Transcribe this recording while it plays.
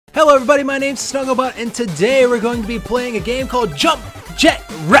Hello everybody, my name's Snugglebot, and today we're going to be playing a game called Jump Jet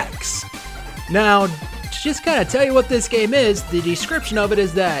Rex. Now, just kind of tell you what this game is, the description of it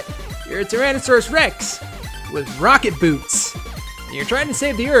is that you're a Tyrannosaurus Rex with rocket boots, and you're trying to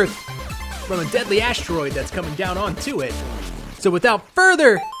save the Earth from a deadly asteroid that's coming down onto it. So without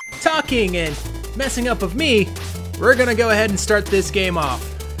further talking and messing up of me, we're gonna go ahead and start this game off.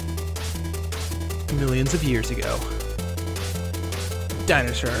 Millions of years ago,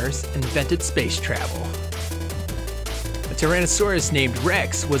 dinosaurs invented space travel. A Tyrannosaurus named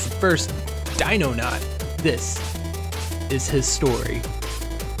Rex was the first dinonaut. This is his story.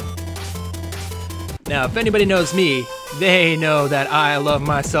 Now, if anybody knows me, they know that I love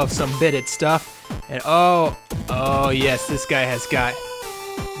myself some Bit-It stuff. And oh yes, this guy has got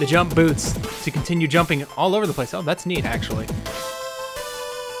the jump boots to continue jumping all over the place. Oh, that's neat, actually.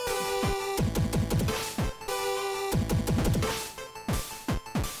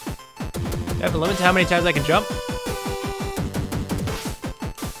 Do I have a limit to how many times I can jump?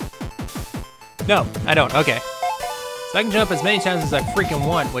 No, I don't. Okay. So I can jump as many times as I freaking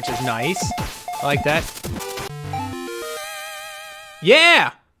want, which is nice. I like that.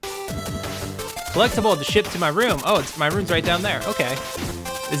 Yeah! Collectible to ship to my room. Oh, my room's right down there. Okay.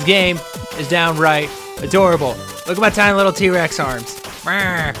 This game is downright adorable. Look at my tiny little T-Rex arms.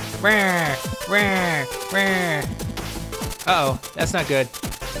 Uh-oh, that's not good.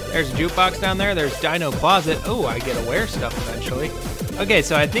 There's a jukebox down there. There's Dino Closet. Oh, I get to wear stuff eventually. Okay,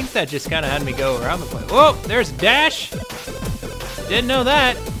 so I think that just kind of had me go around the place. Whoa, there's Dash. Didn't know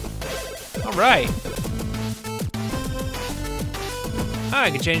that. All right. Oh, I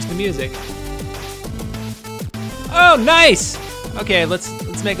can change the music. Oh, nice. Okay, let's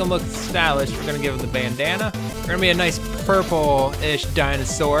make him look stylish. We're gonna give him the bandana. We're gonna be a nice purple-ish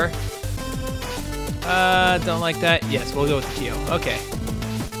dinosaur. Don't like that. Yes, we'll go with the teal. Okay.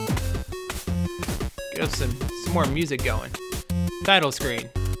 Get some more music going. Title screen.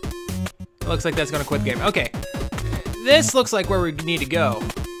 Looks like that's gonna quit the game. Okay. This looks like where we need to go.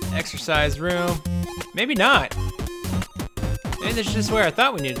 Exercise room. Maybe not. Maybe this is just where I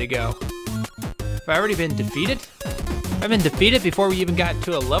thought we needed to go. Have I already been defeated? I've been defeated before we even got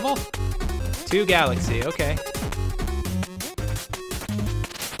to a level? 2 Galaxy, okay.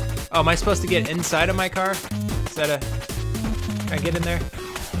 Oh, am I supposed to get inside of my car? Can I get in there?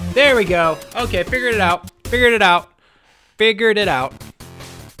 There we go. Okay, figured it out. Figured it out. Figured it out.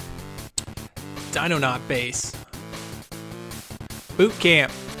 Dinonaut base. Boot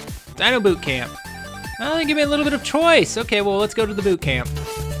camp. Dino boot camp. Oh, they give me a little bit of choice. Okay, well, let's go to the boot camp.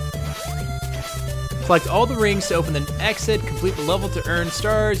 Collect all the rings to open the exit. Complete the level to earn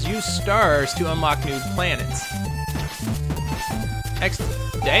stars. Use stars to unlock new planets. X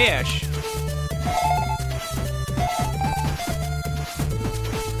dash.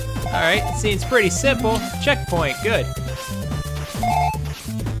 All right, seems pretty simple. Checkpoint, good.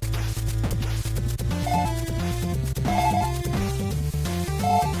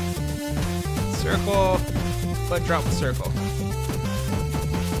 Circle, but drop the circle.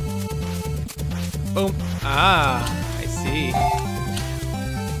 Boom. Ah, I see.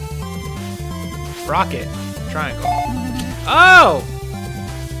 Rocket, triangle. Oh!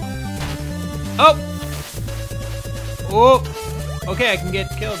 Oh! Oh! Okay, I can get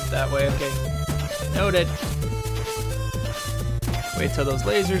killed that way, okay. Noted. Wait till those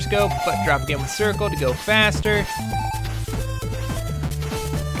lasers go, but drop again with circle to go faster.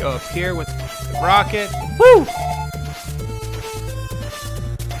 Go up here with the rocket. Woo!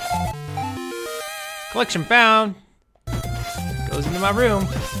 Collection found. Goes into my room.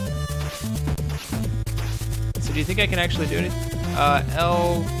 So do you think I can actually do it?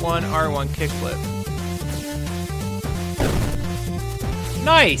 L1, R1, kickflip.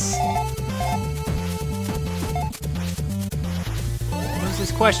 Nice! What's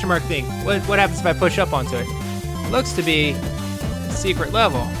this question mark thing? What happens if I push up onto it? Looks to be a secret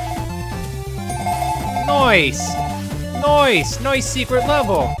level. Nice! Nice! Nice secret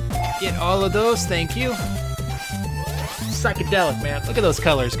level! Get all of those, thank you. Psychedelic, man. Look at those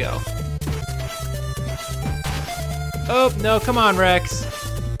colors go. Oh, no, come on, Rex.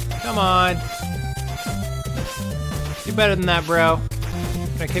 Come on. Do better than that, bro.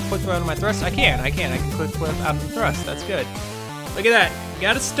 Can I kickflip out of my thrust? I can. I can kickflip out of the thrust. That's good. Look at that.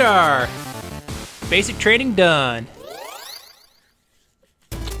 Got a star. Basic training done.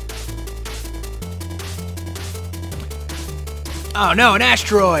 Oh no, an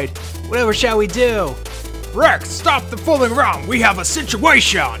asteroid. Whatever shall we do? Rex, stop the fooling around. We have a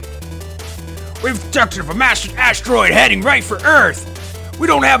situation. We've detected a massive asteroid heading right for Earth. We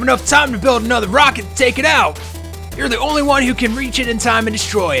don't have enough time to build another rocket to take it out. You're the only one who can reach it in time and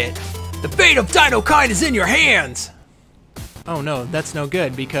destroy it. The fate of Dinokind is in your hands. Oh no, that's no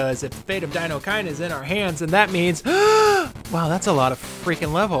good, because if the fate of Dinokind is in our hands, then that means... Wow, that's a lot of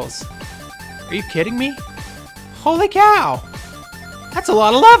freaking levels. Are you kidding me? Holy cow! That's a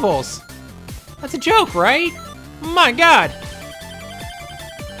lot of levels! That's a joke, right? My god!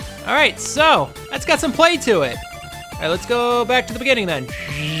 Alright, so, that's got some play to it. Alright, let's go back to the beginning then.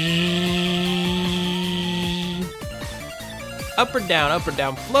 Up or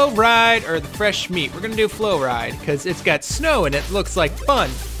down, flow ride or the fresh meat. We're gonna do flow ride because it's got snow and it looks like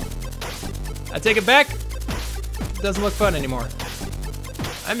fun. I take it back. It doesn't look fun anymore.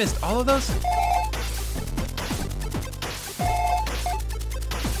 I missed all of those.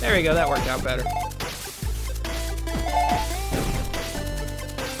 There we go, that worked out better.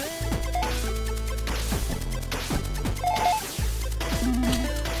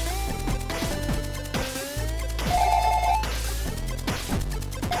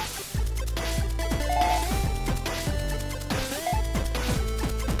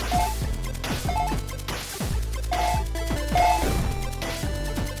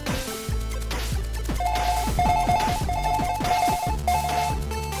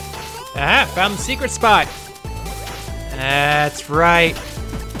 Ah, found the secret spot. That's right.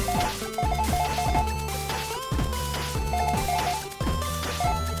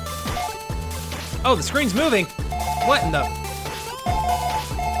 Oh, the screen's moving. What in the?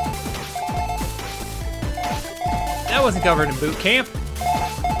 That wasn't covered in boot camp.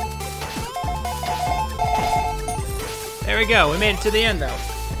 There we go, we made it to the end though.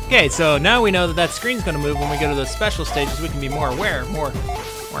 Okay, so now we know that that screen's gonna move when we go to those special stages. We can be more aware, more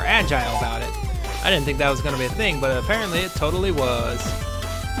agile about it. I didn't think that was gonna be a thing, but apparently it totally was.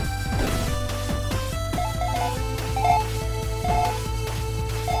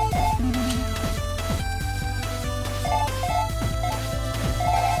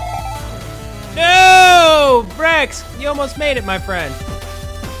 No! Rex, you almost made it, my friend.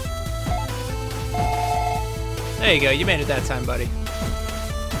 There you go, you made it that time, buddy.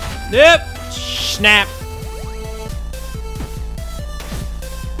 Nope! Snap!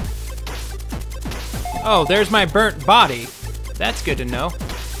 Oh, there's my burnt body. That's good to know.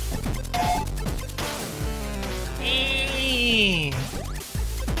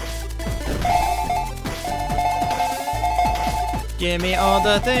 Give me all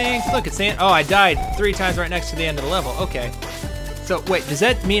the things. Look, it's saying, oh, I died 3 times right next to the end of the level. Okay. So, wait, does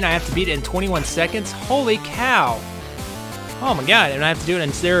that mean I have to beat it in 21 seconds? Holy cow. Oh my god, and I have to do it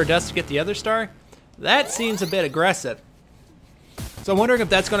in 0 dust to get the other star? That seems a bit aggressive. So I'm wondering if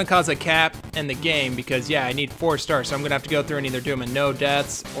that's going to cause a cap in the game, because yeah, I need 4 stars, so I'm going to have to go through and either do them in no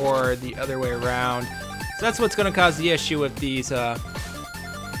deaths or the other way around. So that's what's going to cause the issue with these, is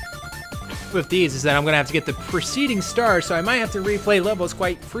that I'm going to have to get the preceding stars, so I might have to replay levels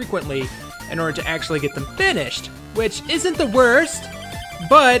quite frequently in order to actually get them finished, which isn't the worst,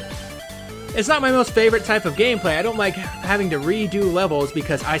 but it's not my most favorite type of gameplay. I don't like having to redo levels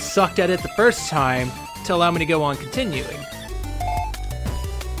because I sucked at it the first time to allow me to go on continuing.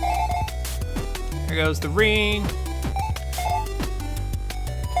 There goes the ring.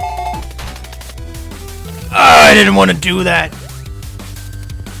 I didn't want to do that.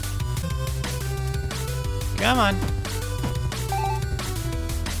 Come on.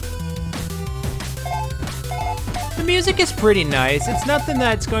 The music is pretty nice. It's nothing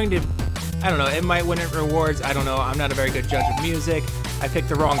that's going to, I don't know, it might win it rewards. I don't know. I'm not a very good judge of music. I picked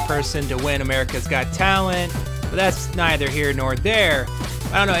the wrong person to win America's Got Talent, but that's neither here nor there.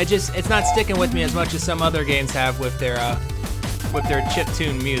 I don't know, it's not sticking with me as much as some other games have with their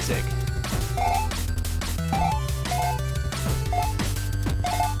chiptune music.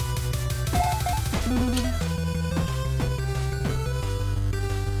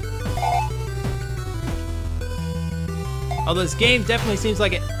 Although this game definitely seems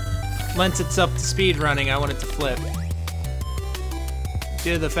like it lends itself to speed running, I want it to flip.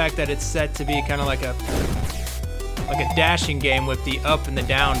 Due to the fact that it's set to be kind of like a dashing game with the up and the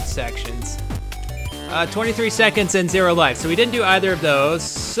down sections. 23 seconds and 0 life. So we didn't do either of those.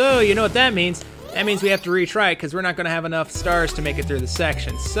 So you know what that means? That means we have to retry it because we're not going to have enough stars to make it through the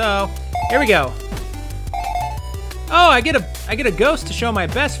sections. So here we go. Oh, I get a ghost to show my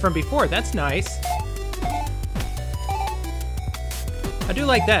best from before. That's nice. I do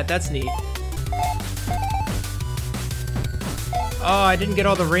like that. That's neat. Oh, I didn't get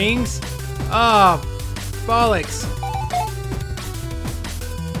all the rings. Oh, bollocks.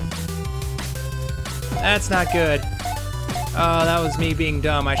 That's not good. Oh, that was me being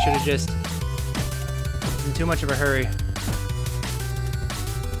dumb. I should have just... in too much of a hurry.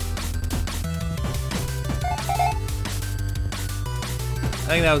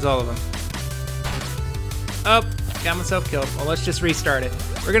 think that was all of them. Oh, got myself killed. Well, let's just restart it.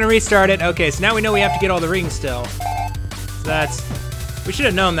 We're gonna restart it. Okay, so now we know we have to get all the rings still. So that's... We should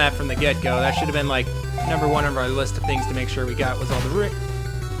have known that from the get-go. That should have been like number one on our list of things to make sure we got was all the rings.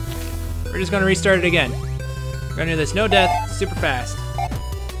 We're just gonna restart it again. We're gonna do this no death, super fast.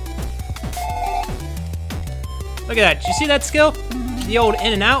 Look at that. Did you see that skill? The old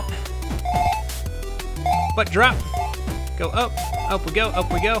in and out. Butt drop. Go up. Up we go.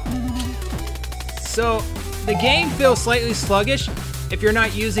 Up we go. So the game feels slightly sluggish if you're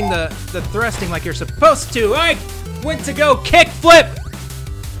not using the thrusting like you're supposed to. I went to go kick flip.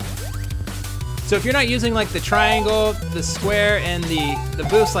 So if you're not using like the triangle, the square, and the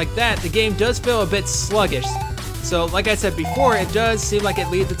boost like that, the game does feel a bit sluggish. So like I said before, it does seem like it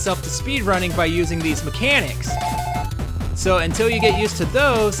leads itself to speedrunning by using these mechanics. So until you get used to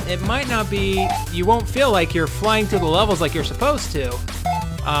those, it might not be, you won't feel like you're flying through the levels like you're supposed to,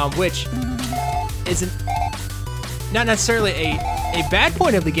 which isn't not necessarily a bad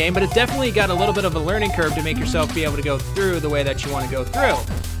point of the game, but it's definitely got a little bit of a learning curve to make yourself be able to go through the way that you want to go through.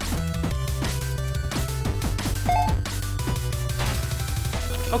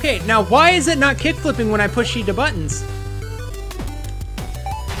 Okay, now why is it not kickflipping when I push the buttons?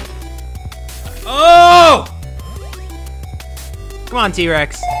 Oh! Come on,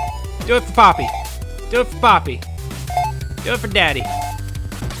 T-Rex. Do it for Poppy. Do it for Poppy. Do it for Daddy.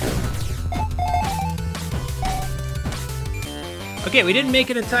 Okay, we didn't make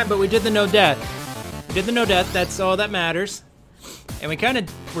it in time, but we did the no death. We did the no death, that's all that matters. And we kind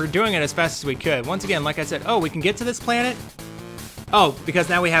of were doing it as fast as we could. Once again, like I said, oh, we can get to this planet? Oh, because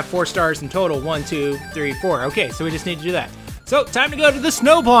now we have 4 stars in total. 1, 2, 3, 4. Okay, so we just need to do that. So, time to go to the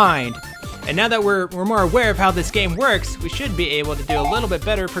Snowblind. And now that we're more aware of how this game works, we should be able to do a little bit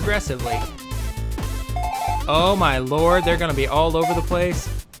better progressively. Oh my lord, they're gonna be all over the place.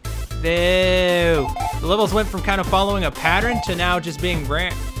 No. The levels went from kind of following a pattern to now just being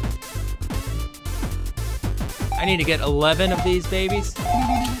random. I need to get 11 of these babies.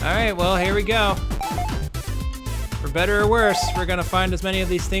 Alright, well, here we go. For better or worse, we're gonna find as many of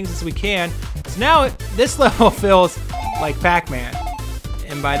these things as we can. So now, this level feels like Pac-Man.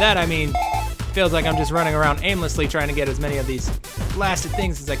 And by that, I mean, it feels like I'm just running around aimlessly trying to get as many of these blasted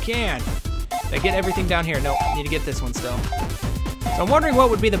things as I can. Did I get everything down here? Nope, need to get this one still. So I'm wondering what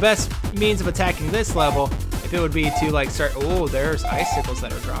would be the best means of attacking this level, if it would be to like start, oh, there's icicles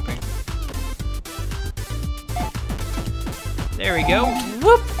that are dropping. There we go,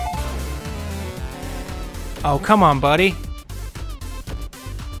 whoop! Oh, come on, buddy.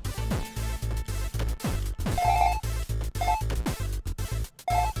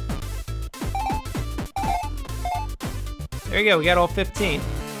 There you go, we got all 15.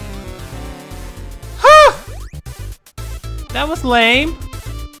 That was lame.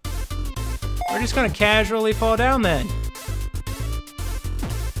 We're just gonna casually fall down then.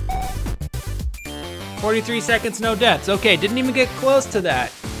 43 seconds, no deaths. Okay, didn't even get close to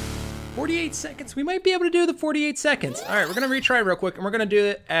that. 48 seconds, we might be able to do the 48 seconds. All right, we're gonna retry real quick and we're gonna do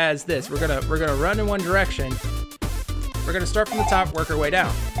it as this. We're gonna run in one direction. We're gonna start from the top, work our way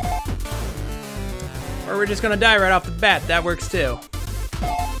down. Or we're just gonna die right off the bat, that works too.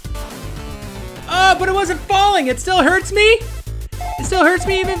 Oh, but it wasn't falling. It still hurts me? It still hurts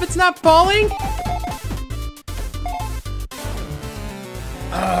me even if it's not falling?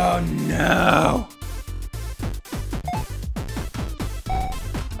 Oh, no.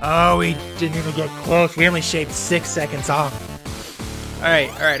 Oh, we didn't even get close. We only shaved 6 seconds off. All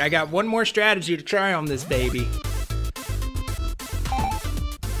right. I got one more strategy to try on this baby.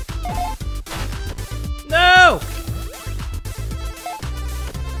 No!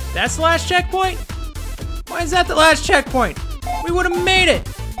 That's the last checkpoint? Why is that the last checkpoint? We would have made it.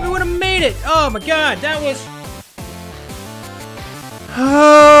 We would have made it. Oh my god, that was...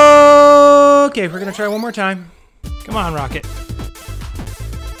 Okay, we're gonna try one more time. Come on, Rocket.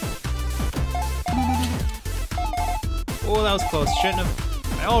 Oh, that was close. Shouldn't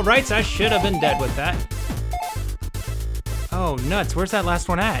have... By all rights, I should have been dead with that. Oh, nuts. Where's that last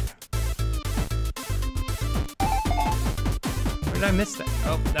one at? Where did I miss that?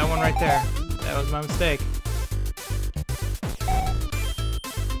 Oh, that one right there. That was my mistake.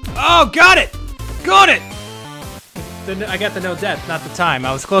 Oh, got it! Got it! I got the no death, not the time.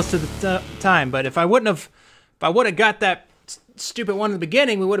 I was close to the time, but if I would have got that stupid one in the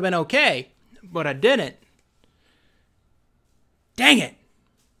beginning, we would have been okay. But I didn't. Dang it!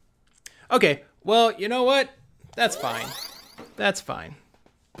 Okay, well, you know what? That's fine. That's fine.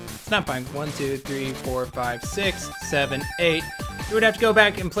 It's not fine. 1, 2, 3, 4, 5, 6, 7, 8. You would have to go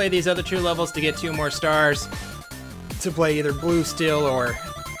back and play these other 2 levels to get 2 more stars. to play either blue, steel, or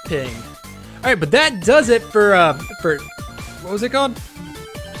ping. All right, but that does it for what was it called?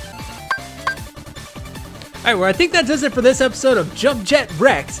 All right, well, I think that does it for this episode of Jump Jet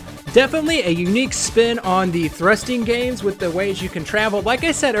Rex. Definitely a unique spin on the thrusting games with the ways you can travel. Like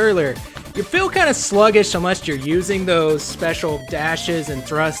I said earlier, you feel kind of sluggish unless you're using those special dashes and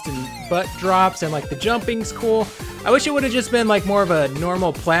thrust and butt drops, and like the jumping's cool. I wish it would have just been like more of a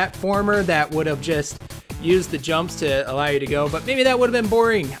normal platformer that would have just used the jumps to allow you to go, but maybe that would have been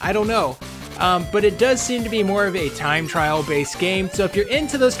boring. I don't know. But it does seem to be more of a time trial based game, so if you're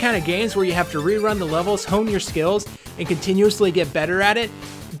into those kind of games where you have to rerun the levels, hone your skills, and continuously get better at it,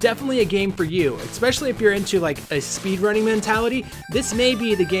 definitely a game for you, especially if you're into like a speedrunning mentality. This may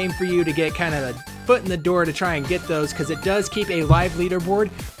be the game for you to get kind of a foot in the door to try and get those, because it does keep a live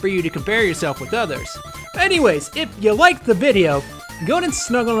leaderboard for you to compare yourself with others. Anyways, if you liked the video, go ahead and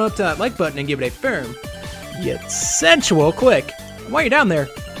snuggle up to that like button and give it a firm yet sensual click. While you're down there,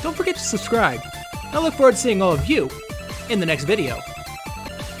 don't forget to subscribe. I look forward to seeing all of you in the next video.